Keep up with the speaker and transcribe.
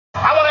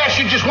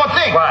you just one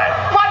thing.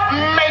 What? What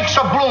makes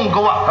a balloon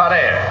go up? Hot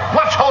air.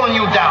 What's holding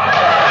you down?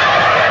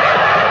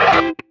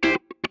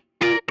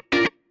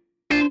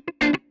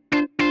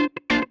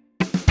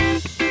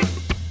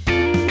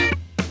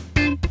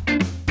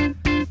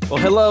 Well,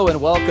 hello and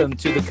welcome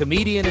to the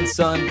Comedian and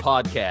Son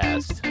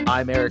podcast.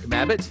 I'm Eric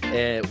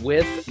Mabbitt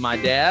with my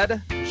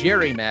dad,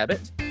 Jerry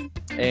Mabbitt,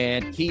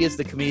 and he is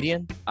the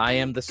comedian. I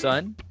am the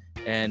son.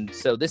 And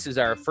so this is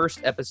our first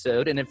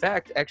episode. And in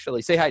fact,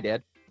 actually, say hi,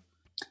 Dad.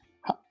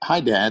 Hi,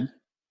 Dad.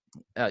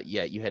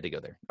 Yeah, you had to go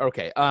there.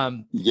 Okay.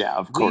 Yeah,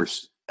 of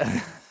course.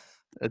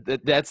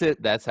 That's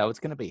it. That's how it's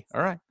going to be.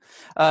 All right.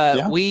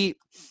 Yeah.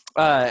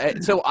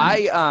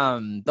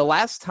 The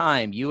last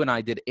time you and I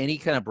did any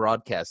kind of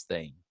broadcast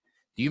thing,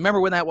 do you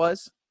remember when that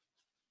was?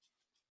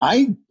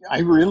 I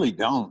really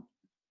don't.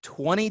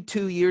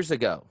 22 years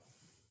ago,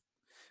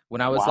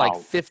 when I was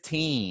like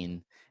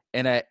 15,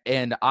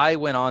 and I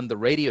went on the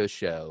radio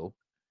show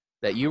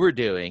that you were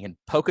doing in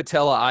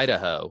Pocatello,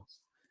 Idaho.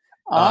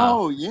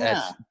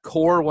 Yeah. At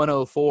Core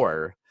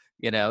 104,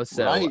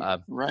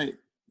 so right.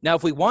 Now,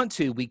 if we want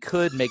to, we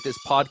could make this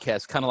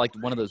podcast kind of like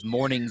one of those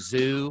morning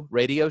zoo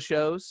radio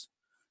shows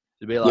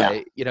to be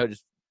like,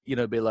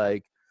 be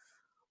like,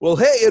 well,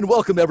 hey, and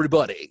welcome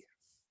everybody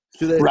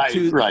to the right.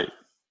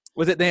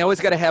 Was it? They always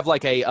got to have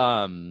like they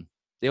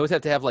always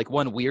have to have like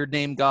one weird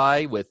name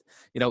guy with,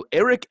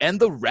 Eric and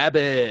the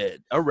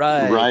Rabbit. All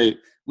right. Right.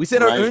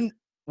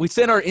 We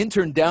sent our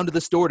intern down to the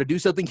store to do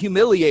something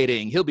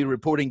humiliating. He'll be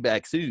reporting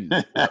back soon.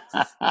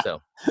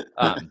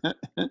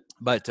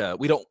 But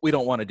we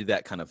don't want to do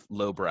that kind of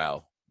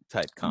lowbrow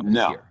type comedy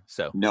here.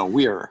 So no,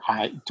 we are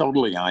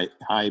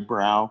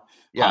highbrow,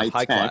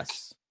 high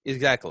class.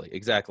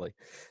 Exactly.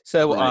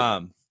 So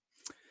right.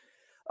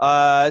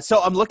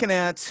 So I'm looking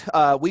at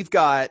we've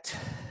got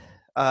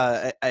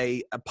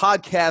a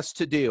podcast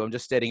to do. I'm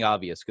just stating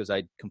obvious because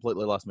I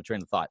completely lost my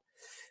train of thought.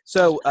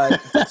 So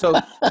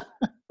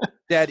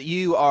Dad,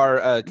 you are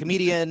a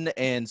comedian,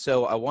 and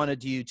so I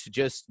wanted you to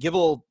just give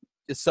a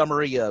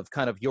summary of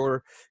kind of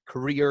your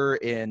career,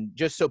 and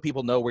just so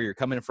people know where you're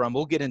coming from.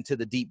 We'll get into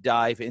the deep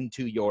dive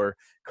into your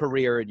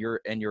career and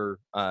your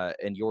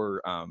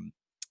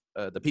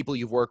the people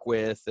you've worked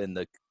with and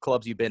the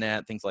clubs you've been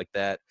at, things like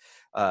that.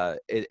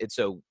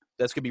 So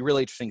that's gonna be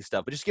really interesting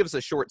stuff. But just give us a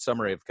short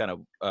summary of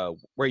kind of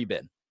where you've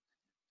been.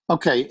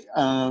 Okay,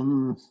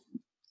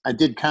 I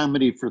did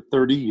comedy for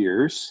 30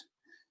 years.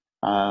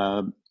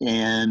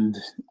 And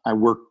I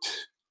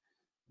worked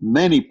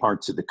many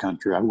parts of the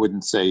country. I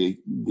wouldn't say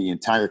the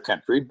entire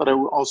country, but I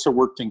also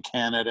worked in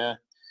Canada.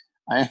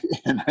 I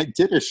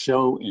did a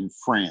show in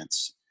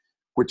France,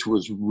 which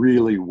was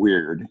really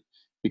weird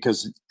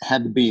because it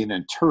had to be an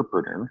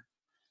interpreter.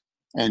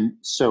 And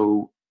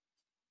so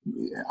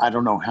I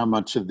don't know how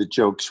much of the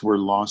jokes were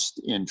lost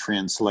in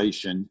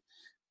translation,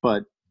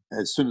 but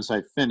as soon as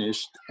I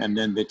finished and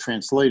then the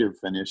translator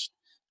finished,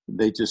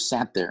 they just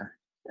sat there.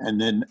 And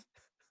then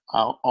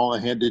all I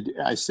had to do,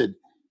 I said,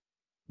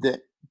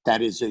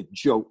 that is a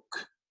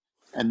joke.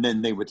 And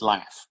then they would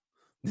laugh.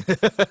 But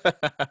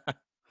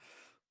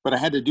I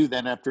had to do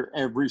that after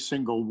every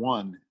single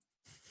one.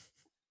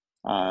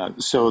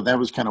 So that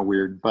was kind of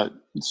weird. But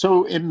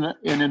so in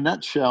a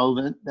nutshell,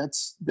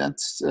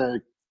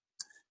 that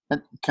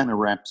kind of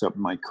wraps up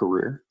my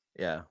career.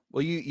 Yeah.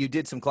 Well, you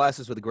did some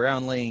classes with the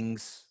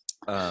Groundlings.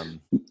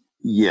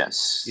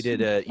 Yes. You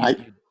did.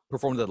 You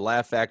performed at the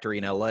Laugh Factory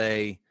in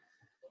L.A.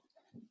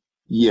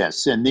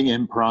 Yes, and the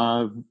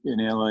Improv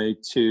in LA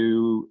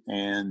too,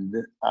 and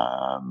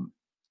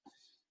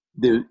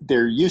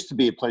there used to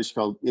be a place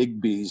called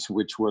Igby's,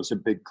 which was a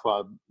big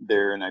club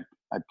there, and I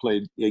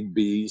played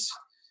Igby's,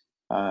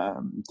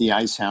 the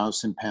Ice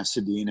House in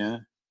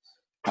Pasadena,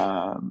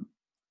 so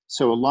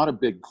a lot of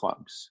big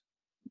clubs.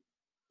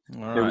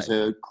 There was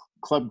a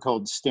club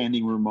called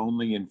Standing Room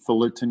Only in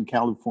Fullerton,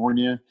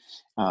 California,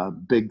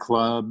 big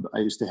club.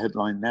 I used to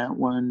headline that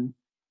one,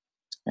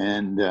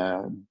 and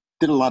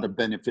did a lot of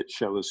benefit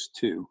shows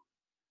too,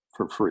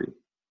 for free.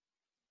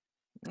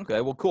 Okay,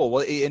 well, cool.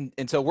 Well,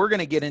 and so we're going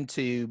to get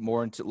into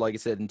more into, like I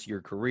said, into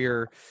your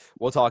career.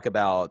 We'll talk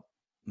about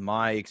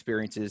my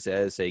experiences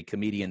as a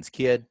comedian's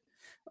kid.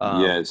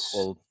 Yes.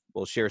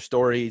 We'll share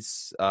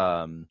stories.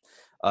 Some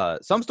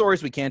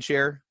stories we can't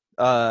share.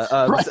 Right.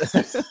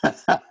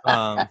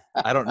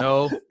 I don't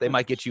know. They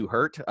might get you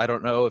hurt. I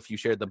don't know if you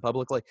shared them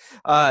publicly.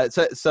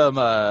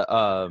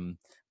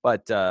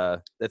 But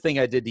the thing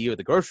I did to you at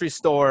the grocery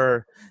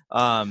store,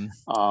 man,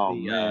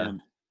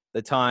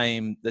 the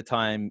time,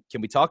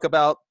 can we talk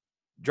about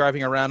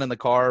driving around in the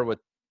car with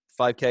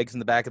 5 kegs in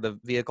the back of the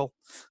vehicle?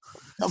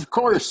 Of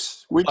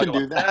course, we can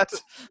do that.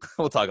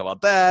 We'll talk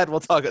about that.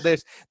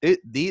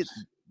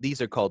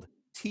 These are called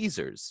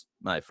teasers,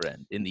 my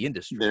friend, in the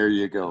industry. There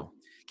you go.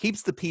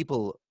 Keeps the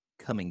people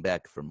coming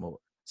back for more.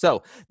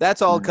 So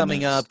that's all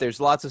coming up. There's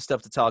lots of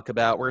stuff to talk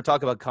about. We're going to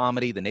talk about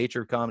comedy, the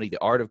nature of comedy, the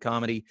art of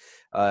comedy,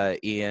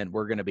 and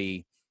we're going to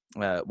be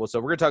so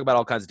we're going to talk about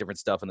all kinds of different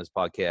stuff on this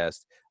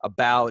podcast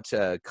about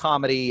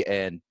comedy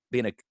and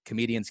being a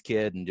comedian's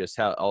kid and just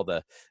how all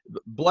the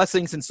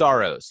blessings and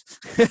sorrows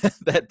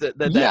that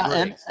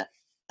brings.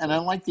 I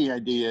like the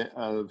idea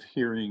of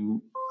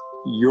hearing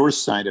your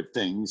side of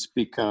things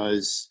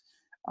because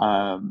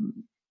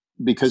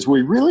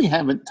we really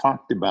haven't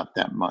talked about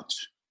that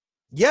much.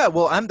 Yeah,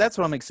 well, that's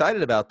what I'm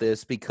excited about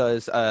this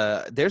because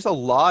there's a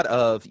lot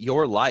of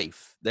your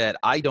life that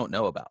I don't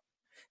know about.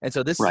 And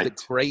so this is the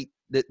Right. great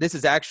this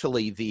is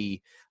actually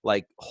the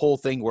like whole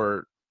thing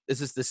where this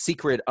is the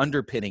secret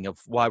underpinning of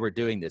why we're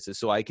doing this is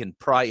so I can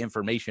pry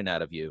information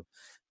out of you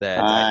that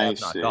I I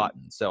have not see.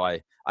 gotten. So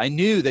I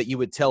knew that you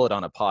would tell it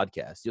on a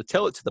podcast. You'll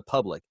tell it to the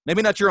public.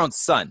 Maybe not your own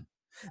son,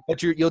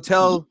 but you'll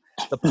tell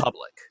the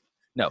public.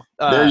 No.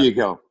 There you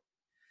go.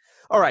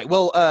 All right.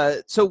 Well,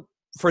 so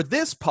for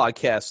this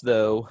podcast,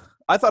 though,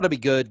 I thought it'd be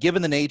good,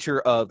 given the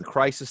nature of the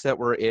crisis that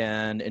we're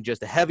in and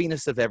just the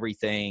heaviness of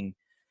everything.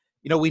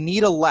 You know, we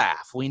need a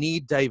laugh. We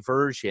need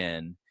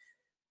diversion.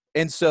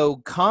 And so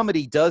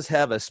comedy does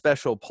have a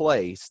special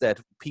place that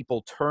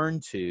people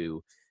turn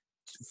to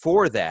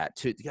for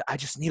that. I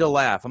just need a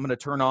laugh. I'm going to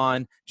turn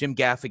on Jim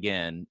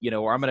Gaffigan,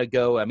 or I'm going to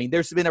go. I mean,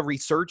 there's been a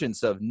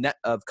resurgence of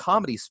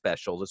comedy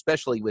specials,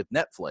 especially with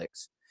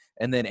Netflix.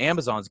 And then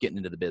Amazon's getting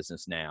into the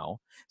business now.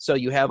 So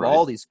you have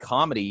all these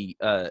comedy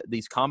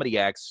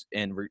acts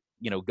and,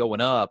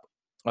 going up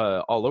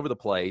all over the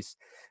place.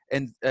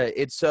 And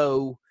it's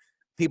so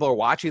people are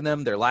watching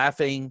them, they're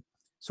laughing.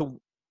 So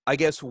I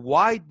guess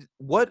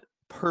what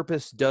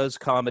purpose does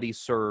comedy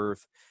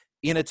serve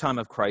in a time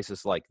of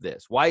crisis like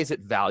this? Why is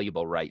it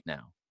valuable right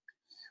now?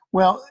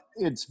 Well,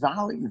 it's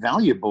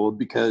valuable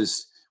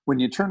because when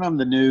you turn on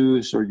the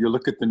news or you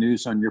look at the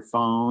news on your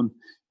phone,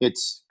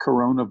 it's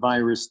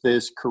coronavirus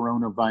this,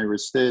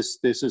 coronavirus this.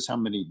 This is how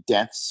many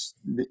deaths.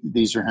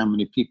 These are how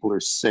many people are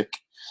sick.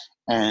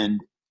 And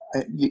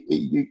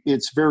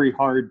it's very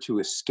hard to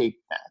escape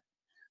that.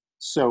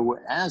 So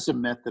as a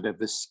method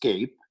of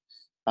escape,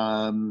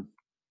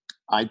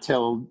 I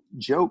tell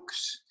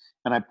jokes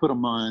and I put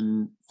them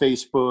on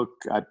Facebook.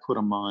 I put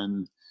them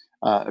on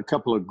a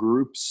couple of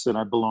groups that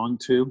I belong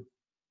to.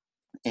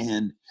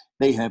 And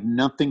they have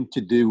nothing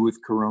to do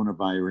with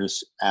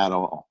coronavirus at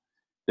all.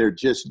 They're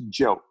just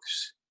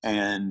jokes.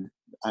 And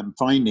I'm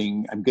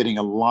getting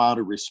a lot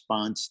of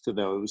response to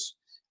those.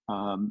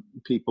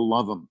 People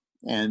love them.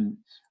 And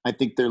I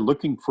think they're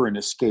looking for an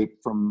escape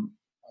from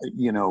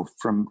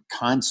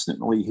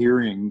constantly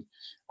hearing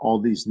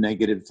all these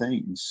negative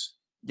things.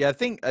 Yeah, I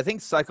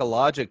think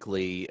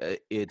psychologically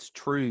it's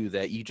true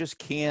that you just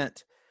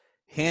can't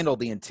handle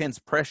the intense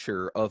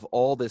pressure of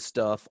all this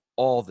stuff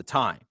all the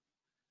time.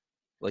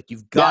 Like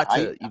you've got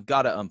to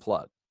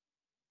unplug.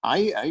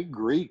 I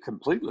agree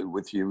completely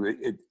with you.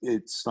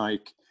 It's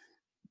like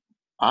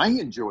I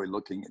enjoy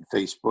looking at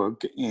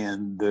Facebook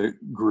and the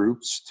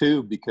groups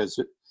too,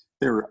 because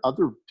there are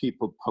other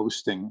people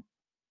posting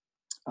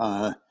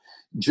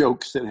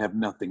jokes that have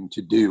nothing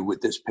to do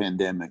with this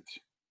pandemic.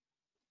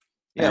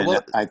 Yeah,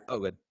 and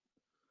good.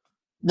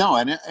 No,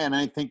 and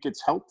I think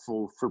it's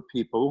helpful for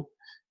people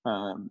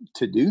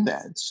to do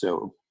that.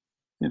 So,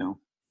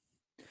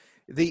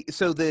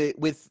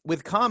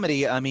 with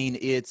comedy, I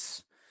mean,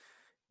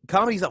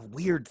 comedy's a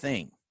weird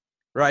thing,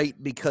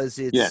 right? Because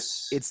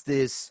it's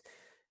this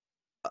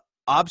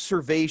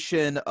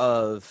observation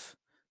of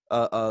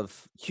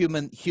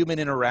human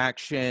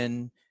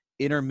interaction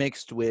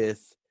intermixed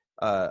with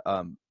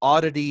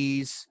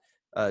oddities,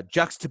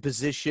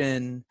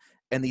 juxtaposition,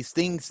 and these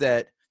things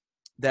that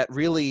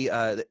really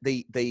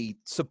they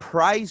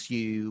surprise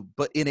you,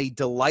 but in a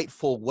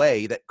delightful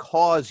way that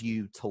cause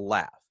you to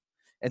laugh.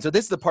 And so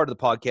this is the part of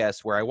the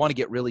podcast where I want to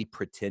get really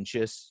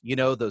pretentious,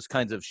 those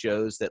kinds of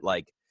shows that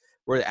like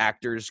where the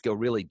actors go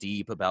really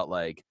deep about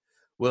like,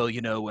 well,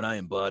 when I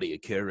embody a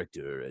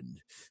character and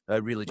I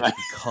really just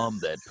become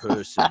that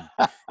person,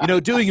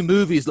 doing a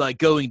movie is like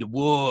going to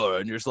war,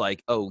 and you're just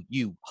like, oh,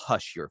 you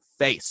hush your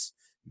face.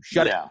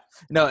 Shut it.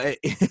 No,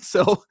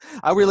 so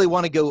I really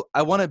want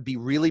to be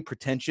really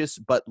pretentious,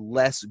 but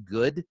less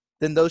good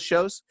than those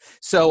shows.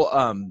 So,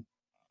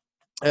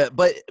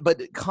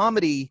 but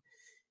comedy,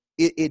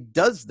 it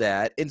does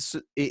that. And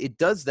so it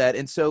does that.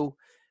 And so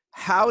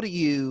how do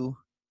you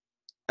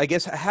make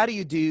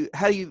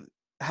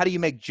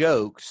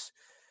jokes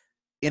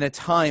in a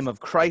time of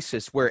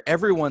crisis where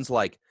everyone's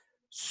like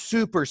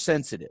super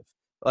sensitive?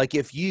 Like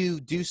if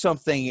you do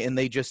something and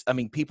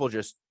people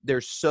they're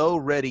so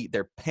ready,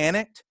 they're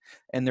panicked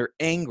and they're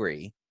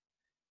angry.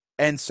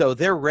 And so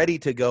they're ready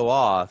to go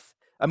off.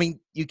 I mean,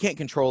 you can't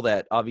control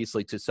that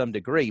obviously to some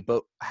degree,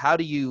 but how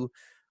do you,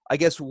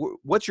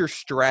 what's your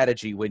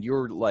strategy when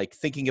you're like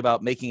thinking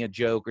about making a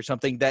joke or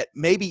something that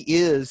maybe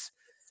is,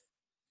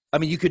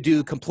 you could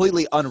do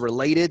completely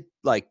unrelated,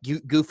 like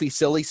goofy,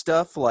 silly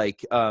stuff.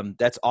 Like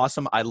that's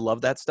awesome. I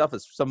love that stuff.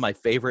 It's some of my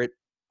favorite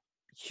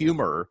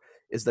humor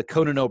is the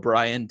Conan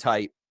O'Brien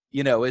type,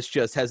 it's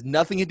just has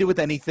nothing to do with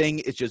anything.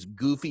 It's just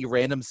goofy,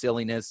 random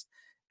silliness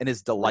and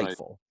is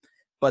delightful.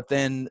 Right. But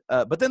then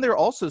there are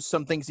also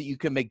some things that you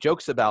can make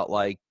jokes about,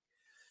 like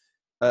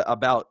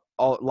about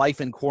all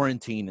life in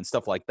quarantine and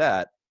stuff like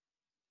that.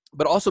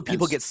 But also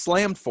people get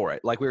slammed for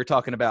it, like we were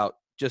talking about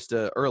just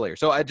earlier.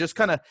 So I just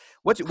kind of,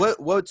 what's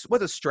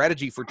a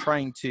strategy for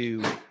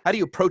how do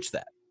you approach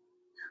that?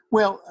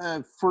 Well,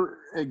 for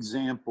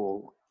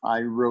example,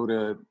 I wrote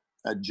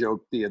a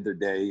joke the other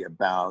day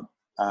about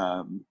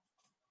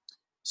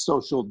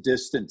social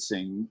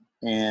distancing,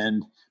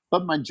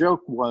 but my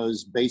joke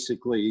was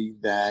basically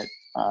that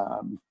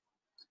um,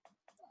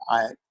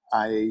 I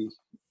I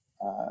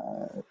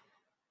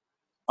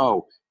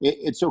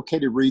it's okay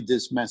to read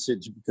this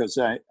message because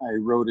I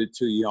wrote it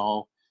to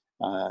y'all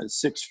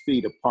 6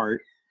 feet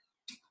apart.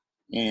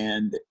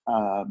 And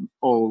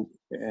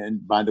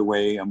and by the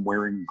way, I'm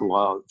wearing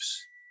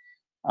gloves.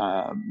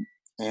 Um,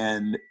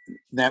 and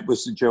that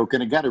was the joke,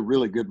 and it got a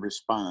really good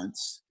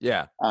response.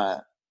 Yeah.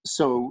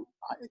 So,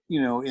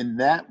 in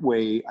that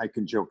way, I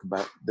can joke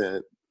about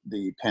the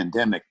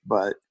pandemic,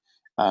 but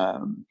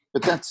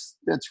that's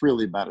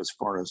really about as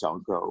far as I'll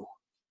go.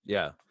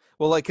 Yeah.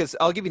 Well, like, cause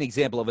I'll give you an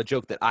example of a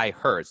joke that I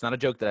heard. It's not a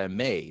joke that I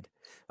made,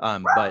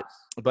 but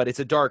it's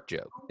a dark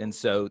joke. And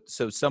so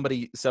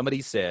somebody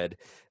said,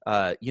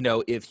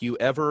 if you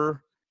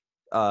ever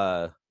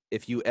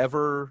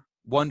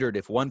wondered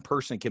if one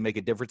person can make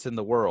a difference in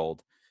the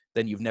world,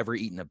 then you've never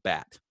eaten a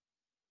bat.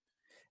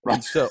 Right.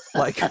 And so,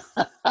 like,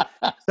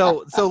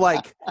 so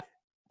like,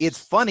 it's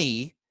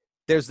funny.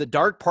 There's the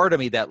dark part of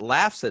me that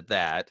laughs at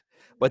that,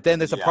 but then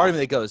there's a part of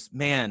me that goes,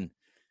 man,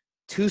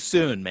 too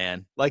soon,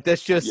 man. Like,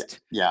 that's just,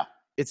 yeah.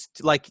 It's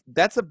like,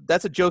 that's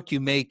a joke you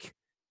make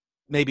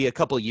maybe a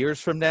couple years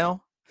from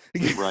now.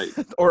 Right.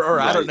 or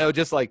right. I don't know,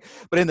 just like,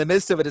 but in the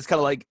midst of it, it's kind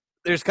of like,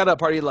 there's kind of a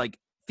part of you like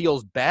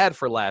feels bad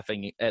for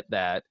laughing at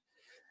that.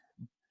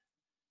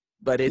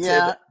 But it's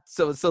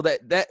so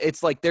that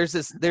it's like there's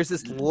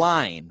this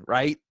line,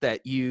 right,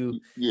 that you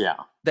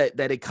that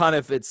it kind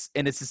of it's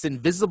this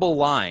invisible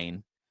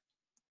line.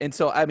 And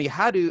so, I mean,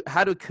 how do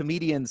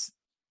comedians,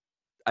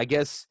 I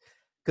guess,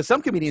 because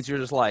some comedians you're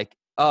just like,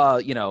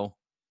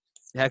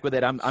 heck with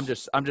it, I'm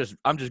just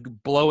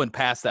blowing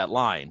past that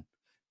line.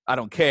 I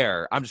don't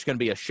care. I'm just going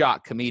to be a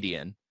shock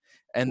comedian.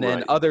 And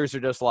then others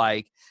are just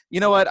like, you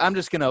know what? I'm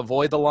just going to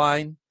avoid the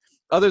line.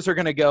 Others are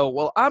going to go,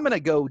 well, I'm going to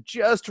go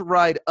just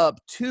right up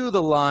to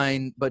the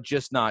line, but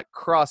just not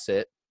cross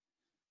it.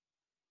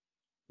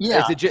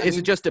 Yeah. Is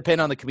it just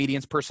depend on the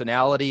comedian's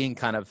personality and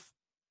kind of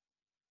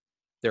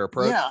their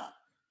approach? Yeah.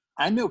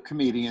 I know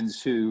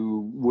comedians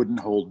who wouldn't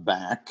hold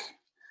back.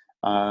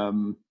 I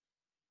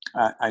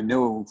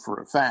know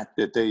for a fact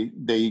that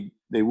they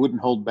wouldn't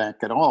hold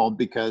back at all,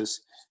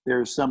 because there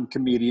are some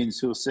comedians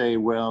who'll say,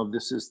 well,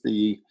 this is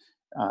the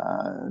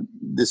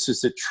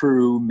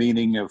true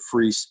meaning of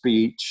free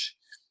speech.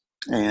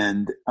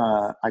 And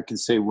I can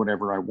say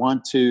whatever I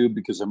want to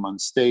because I'm on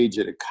stage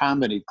at a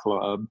comedy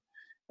club.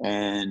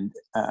 And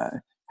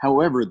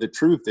however, the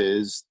truth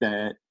is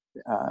that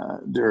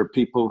there are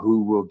people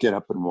who will get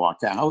up and walk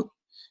out.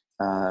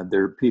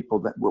 There are people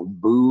that will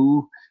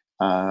boo.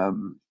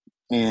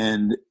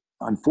 And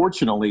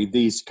unfortunately,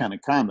 these kind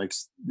of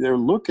comics, they're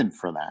looking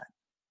for that.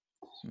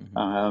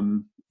 Mm-hmm.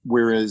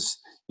 Whereas,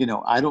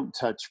 I don't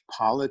touch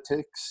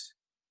politics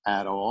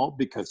at all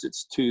because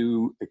it's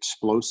too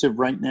explosive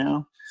right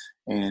now.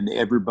 And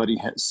everybody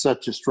has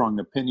such a strong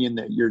opinion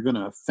that you're going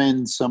to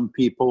offend some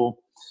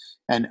people.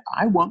 And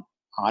I want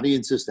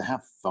audiences to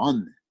have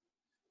fun.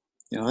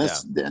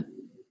 That's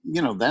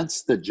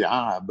the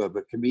job of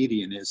a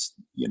comedian is,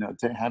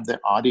 to have the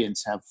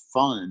audience have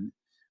fun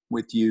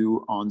with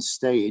you on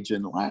stage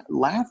and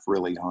laugh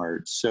really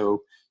hard.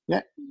 So,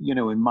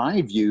 in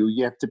my view,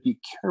 you have to be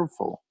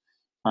careful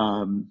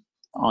on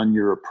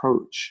your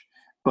approach.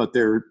 But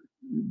to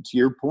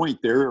your point,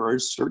 there are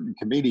certain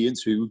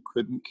comedians who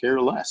couldn't care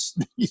less.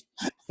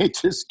 They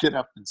just get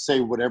up and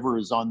say whatever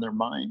is on their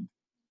mind.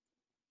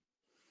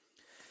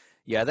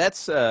 Yeah,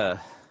 that's that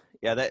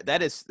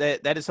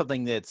is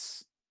something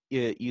that's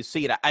you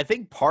see it. I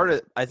think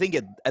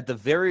at the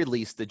very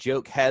least the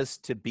joke has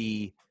to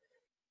be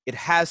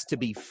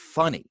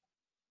funny,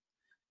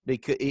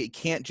 because it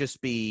can't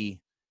just be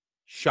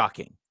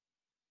shocking,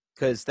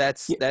 because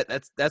that's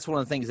one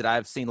of the things that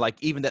I've seen, like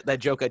even that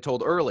joke I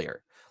told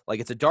earlier, like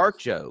it's a dark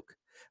joke,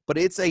 but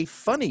it's a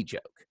funny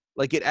joke.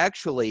 Like it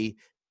actually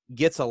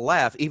gets a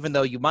laugh, even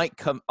though you might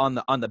come on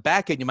the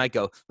back end, you might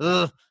go,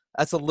 ugh,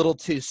 that's a little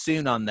too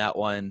soon on that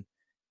one.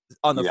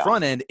 On the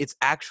front end, it's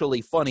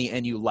actually funny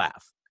and you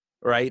laugh.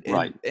 Right.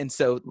 And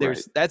so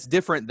that's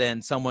different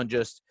than someone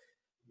just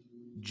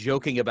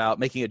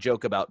making a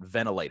joke about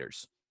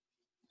ventilators,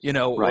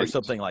 or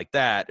something like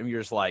that. And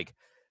you're just like,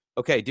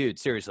 okay, dude,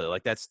 seriously,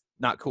 like that's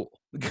not cool.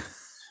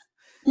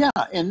 Yeah.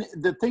 And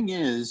the thing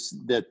is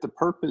that the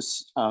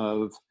purpose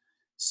of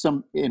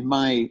in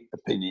my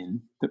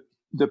opinion,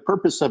 the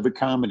purpose of a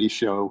comedy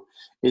show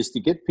is to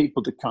get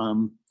people to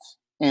come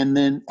and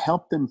then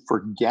help them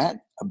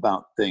forget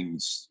about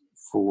things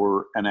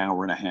for an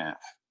hour and a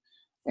half.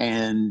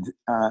 And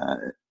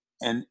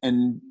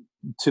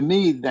to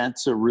me,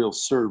 that's a real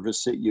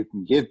service that you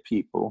can give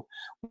people,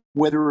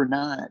 whether or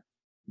not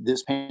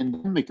this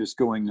pandemic is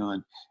going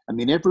on. I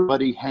mean,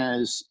 everybody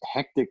has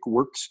hectic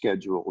work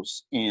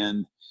schedules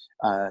and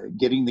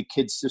getting the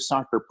kids to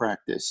soccer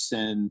practice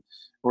and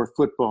or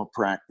football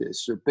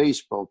practice or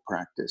baseball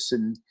practice,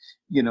 and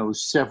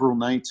several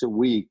nights a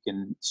week,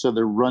 and so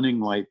they're running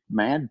like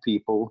mad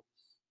people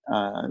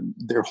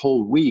their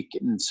whole week.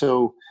 And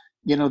so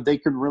they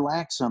can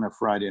relax on a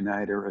Friday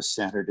night or a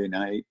Saturday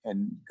night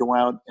and go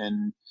out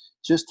and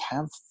just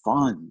have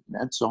fun.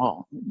 That's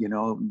all.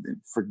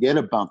 Forget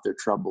about their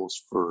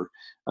troubles for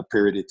a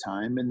period of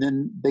time, and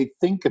then they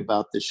think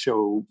about the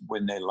show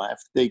when they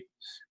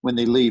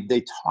leave.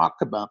 They talk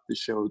about the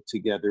show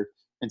together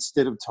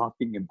instead of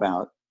talking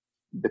about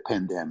the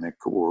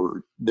pandemic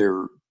or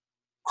their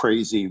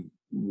crazy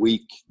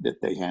week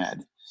that they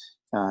had.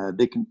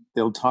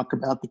 They'll talk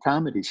about the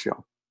comedy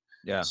show.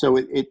 Yeah. So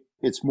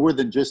it's more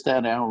than just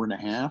that hour and a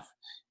half.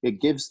 It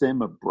gives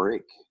them a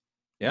break.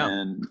 Yeah.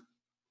 And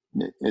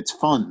it's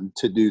fun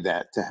to do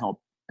that, to help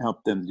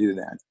them do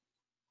that.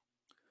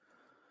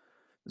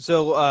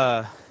 So,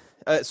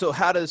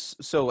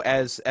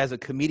 as a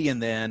comedian,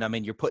 then, I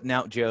mean, you're putting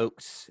out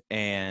jokes,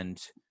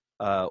 and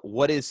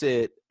what is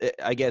it?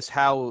 I guess,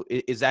 how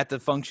is that the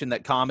function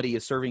that comedy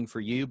is serving for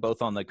you,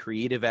 both on the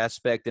creative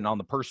aspect and on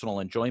the personal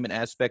enjoyment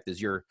aspect,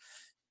 as you're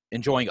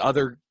enjoying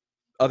other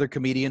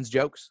comedians'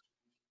 jokes?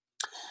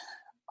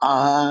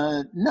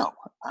 No,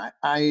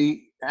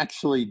 I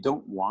actually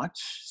don't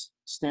watch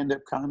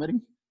stand-up comedy.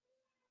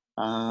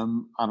 I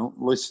don't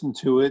listen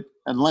to it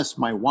unless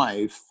my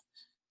wife,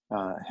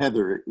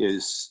 Heather,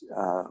 is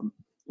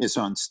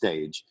on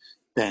stage.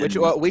 Then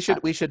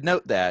we should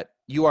note that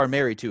you are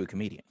married to a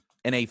comedian,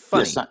 and a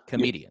funny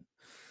comedian.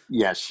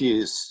 Yeah, she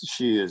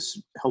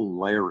is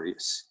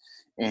hilarious,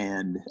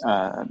 and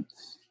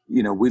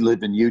we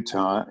live in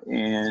Utah,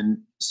 and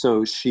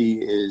so she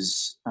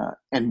is,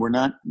 and we're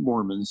not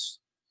Mormons.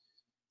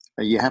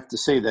 You have to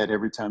say that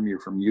every time you're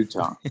from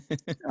Utah.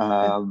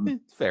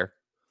 Fair.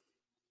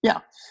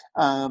 Yeah.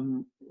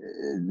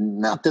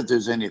 Not that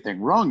there's anything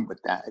wrong with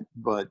that,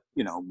 but,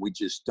 we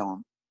just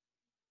don't,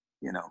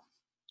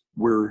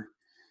 we're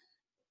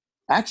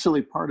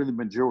actually part of the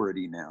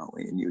majority now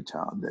in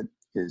Utah that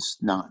is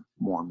not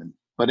Mormon.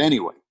 But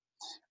anyway,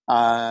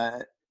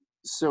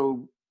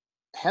 so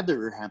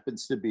Heather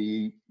happens to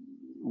be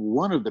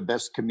one of the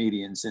best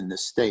comedians in the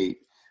state,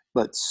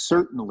 but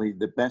certainly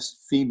the best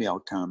female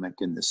comic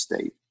in the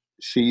state.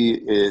 She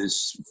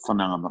is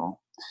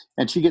phenomenal,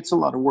 and she gets a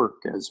lot of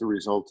work as a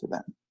result of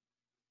that.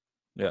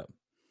 Yeah.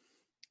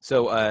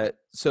 So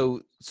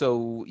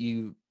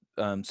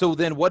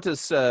then what does,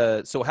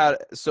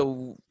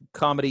 so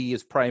comedy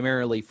is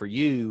primarily for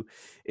you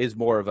is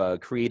more of a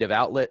creative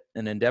outlet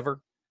and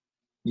endeavor?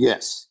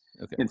 Yes.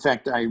 Okay. In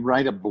fact, I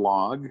write a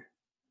blog.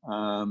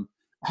 I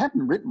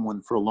haven't written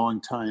one for a long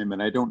time,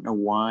 and I don't know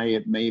why.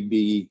 It may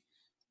be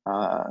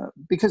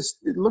because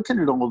looking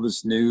at all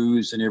this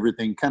news and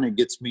everything kind of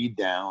gets me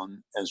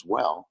down as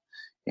well.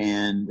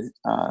 And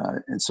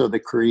so the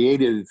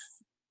creative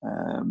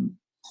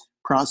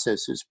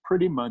process is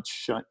pretty much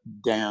shut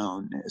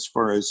down as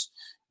far as,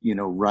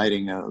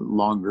 writing a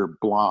longer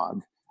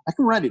blog. I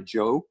can write a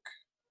joke.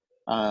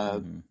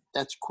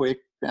 That's quick.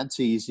 That's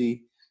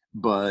easy.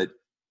 But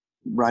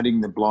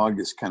writing the blog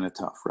is kind of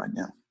tough right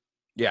now.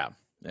 Yeah.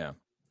 Yeah.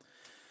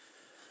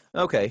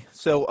 Okay.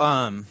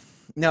 So,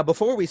 now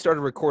before we started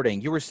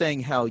recording, you were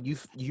saying how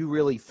you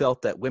really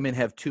felt that women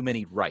have too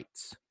many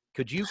rights.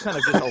 Could you kind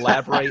of just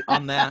elaborate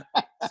on that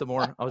some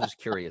more? I was just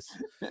curious.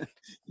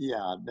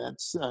 Yeah,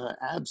 that's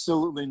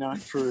absolutely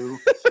not true.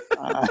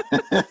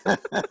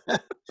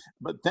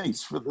 But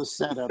thanks for the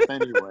setup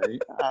anyway.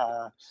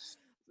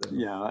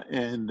 Yeah,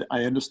 and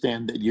I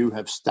understand that you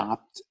have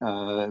stopped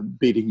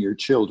beating your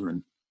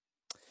children.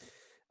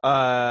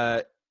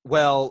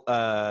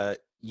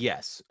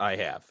 Yes, I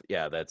have.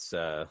 Yeah, that's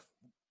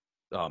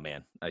oh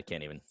man, I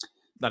can't even,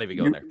 not even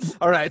going there.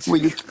 All right. Well,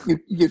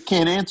 you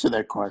can't answer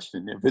that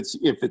question.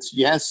 If it's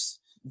yes,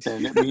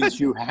 then it means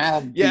you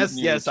have beaten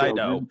your children.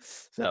 I know.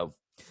 So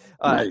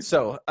right.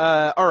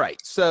 All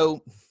right.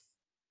 So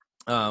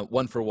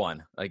 1 for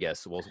 1, I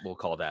guess we'll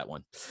call that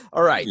one.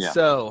 All right. Yeah.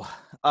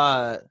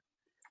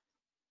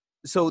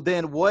 So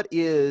then what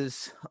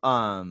is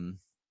I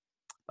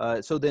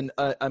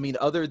mean,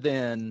 other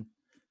than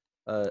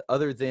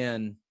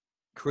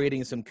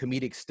creating some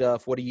comedic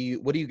stuff, what are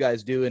you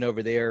guys doing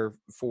over there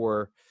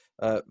for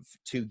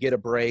to get a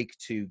break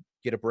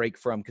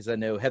from, because I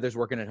know Heather's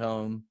working at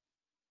home,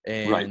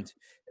 and right.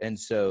 and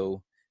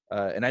so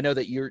and I know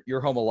that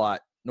you're home a lot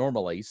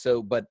normally,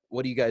 so but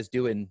what are you guys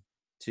doing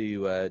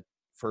to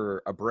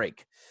for a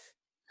break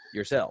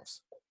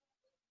yourselves?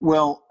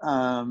 Well,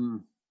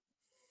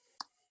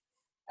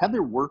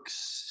 Heather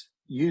works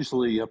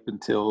usually up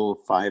until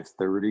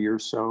 5:30 or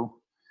so,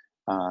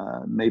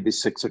 maybe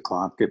 6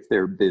 o'clock if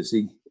they're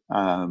busy.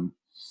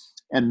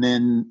 And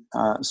then,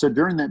 so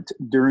during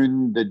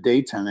the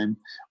daytime,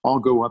 I'll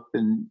go up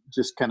and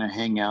just kind of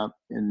hang out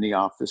in the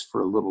office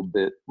for a little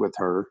bit with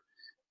her.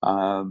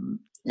 And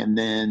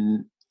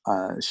then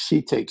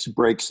she takes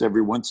breaks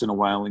every once in a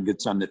while and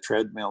gets on the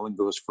treadmill and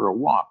goes for a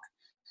walk.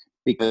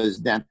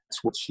 because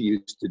that's what she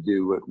used to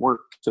do at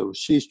work. So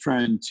she's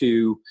trying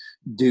to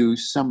do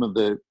some of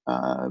the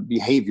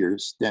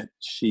behaviors that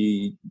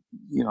she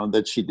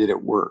did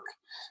at work.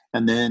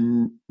 And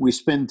then we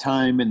spend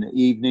time in the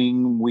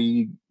evening.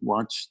 We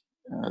watch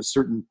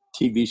certain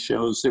TV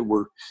shows that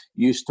we're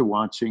used to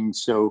watching.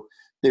 So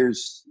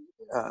there's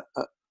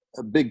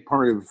a big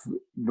part of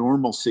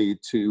normalcy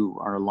to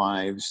our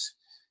lives.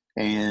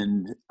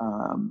 And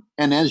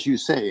as you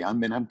say, I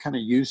mean, I'm kind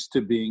of used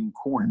to being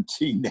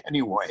quarantined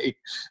anyway.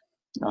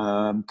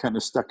 I'm kind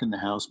of stuck in the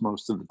house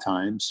most of the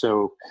time.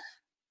 So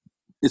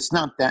it's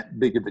not that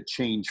big of a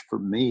change for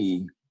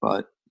me,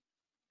 but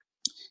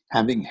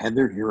having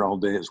Heather here all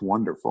day is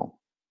wonderful.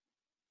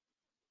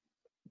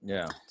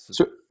 Yeah.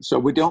 So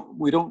we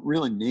don't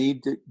really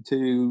need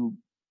to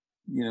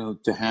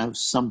have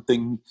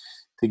something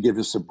to give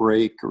us a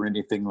break or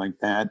anything like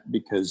that,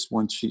 because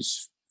once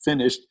she's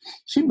finished,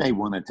 she may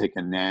want to take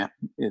a nap.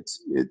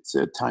 It's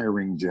a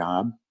tiring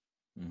job.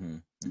 Mm-hmm.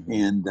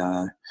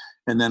 Mm-hmm.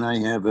 And then I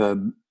have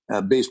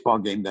a baseball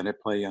game that I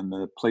play on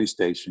the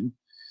PlayStation,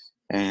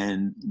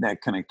 and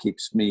that kind of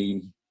keeps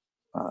me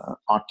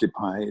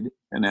occupied.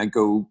 And I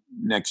go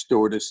next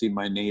door to see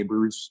my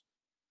neighbors,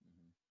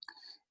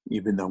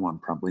 even though I'm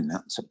probably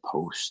not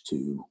supposed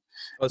to.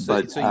 Oh, so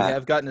you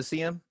have gotten to see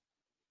him?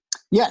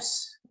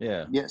 Yes.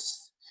 Yeah.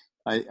 Yes.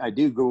 I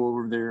do go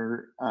over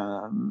there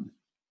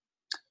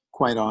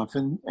quite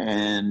often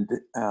and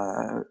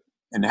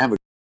have a.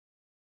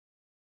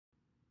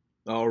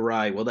 All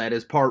right. Well, that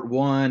is part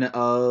one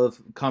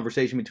of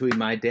conversation between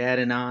my dad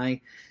and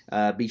I.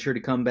 Be sure to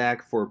come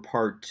back for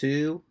part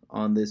two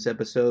on this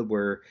episode,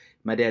 where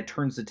my dad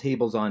turns the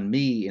tables on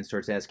me and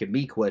starts asking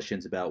me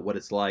questions about what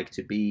it's like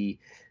to be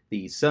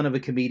the son of a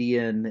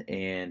comedian,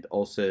 and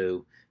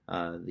also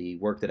the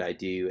work that I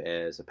do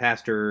as a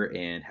pastor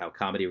and how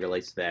comedy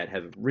relates to that.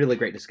 Have a really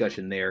great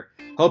discussion there.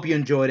 Hope you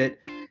enjoyed it.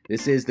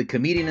 This is the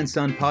Comedian and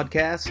Son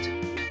podcast.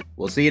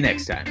 We'll see you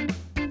next time.